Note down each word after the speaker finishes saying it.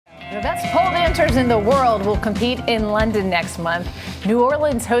The best pole dancers in the world will compete in London next month. New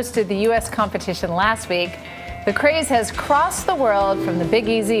Orleans hosted the U.S. competition last week. The craze has crossed the world from the Big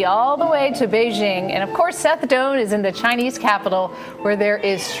Easy all the way to Beijing. And of course, Seth Doane is in the Chinese capital where there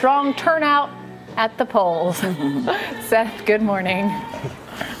is strong turnout at the polls. Seth, good morning.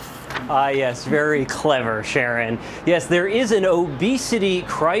 Yes, very clever, Sharon. Yes, there is an obesity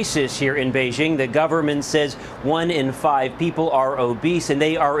crisis here in Beijing. The government says 1 in 5 people are obese, and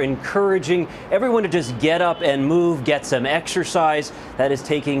they are encouraging everyone to just get up and move, get some exercise. That is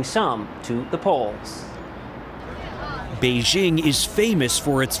taking some to the polls. Beijing is famous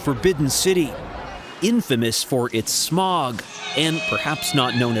for its forbidden city, infamous for its smog, and perhaps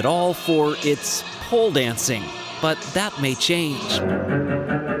not known at all for its pole dancing. But that may change.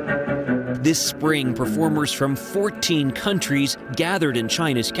 This spring, performers from 14 countries gathered in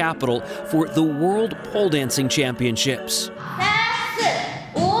China's capital for the World Pole Dancing Championships.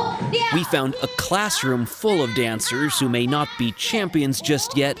 We found a classroom full of dancers who may not be champions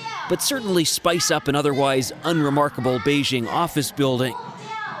just yet, but certainly spice up an otherwise unremarkable Beijing office building.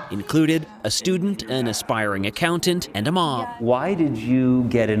 Included a student, an aspiring accountant, and a mom. Why did you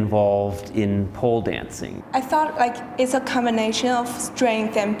get involved in pole dancing? I thought it's a combination of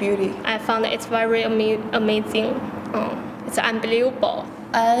strength and beauty. I found it's very amazing. It's unbelievable.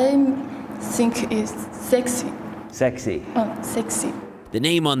 I think it's sexy. Sexy. Sexy. The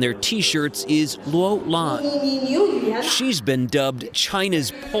name on their t-shirts is Luo Lan. She's been dubbed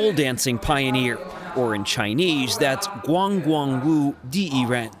China's pole dancing pioneer. Or in Chinese, that's Guang Guang Wu Di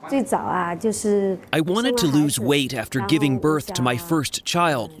Ren. I wanted to lose weight after giving birth to my first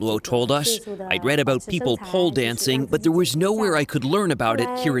child, Luo told us. I'd read about people pole dancing, but there was nowhere I could learn about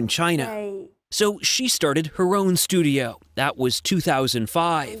it here in China. So she started her own studio. That was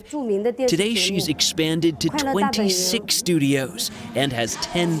 2005. Today she's expanded to 26 studios and has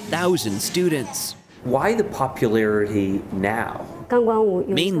 10,000 students. Why the popularity now?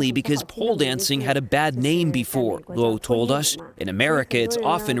 Mainly because pole dancing had a bad name before, Luo told us. In America, it's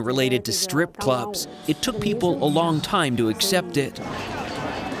often related to strip clubs. It took people a long time to accept it.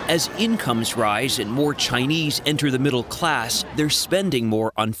 As incomes rise and more Chinese enter the middle class, they're spending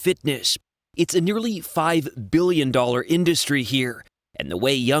more on fitness. It's a nearly $5 billion industry here. And the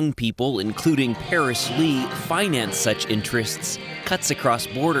way young people, including Paris Lee, finance such interests cuts across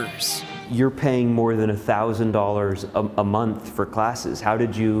borders. You're paying more than $1,000 a month for classes. How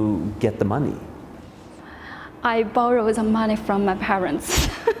did you get the money? I borrowed the money from my parents.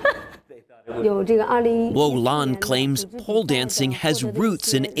 Luo Lan claims pole dancing has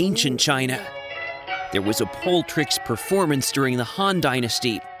roots in ancient China. There was a pole tricks performance during the Han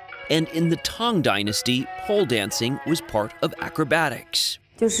Dynasty, and in the Tang Dynasty, pole dancing was part of acrobatics.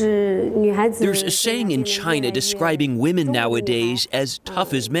 There's a saying in China describing women nowadays as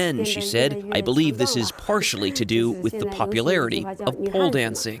tough as men, she said. I believe this is partially to do with the popularity of pole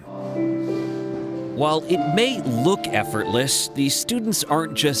dancing. While it may look effortless, these students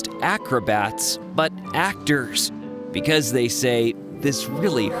aren't just acrobats, but actors, because they say, this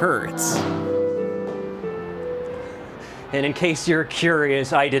really hurts. And in case you're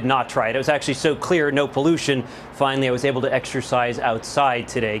curious, I did not try it. It was actually so clear, no pollution. Finally, I was able to exercise outside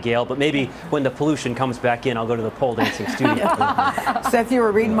today, Gail. But maybe when the pollution comes back in, I'll go to the pole dancing studio. Seth, you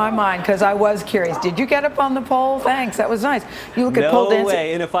were reading my mind because I was curious. Did you get up on the pole? Thanks, that was nice. You look at pole dancing. No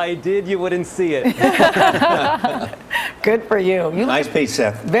way, and if I did, you wouldn't see it. Good for you. Nice piece,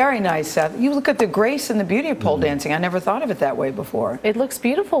 Seth. Very nice, Seth. You look at the grace and the beauty of pole dancing. I never thought of it that way before. It looks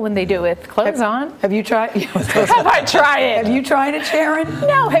beautiful when they do it with clothes on. Have you tried? Have I tried it? Have you tried it, Sharon?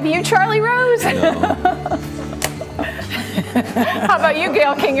 No. Have you, Charlie Rose? No. How about you,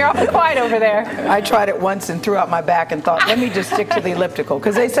 Gail King? You're awfully quiet over there. I tried it once and threw out my back and thought, let me just stick to the elliptical,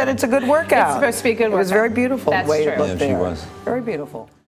 because they said it's a good workout. It's supposed to be a good workout. It was very beautiful the way it looked there. She was. Very beautiful.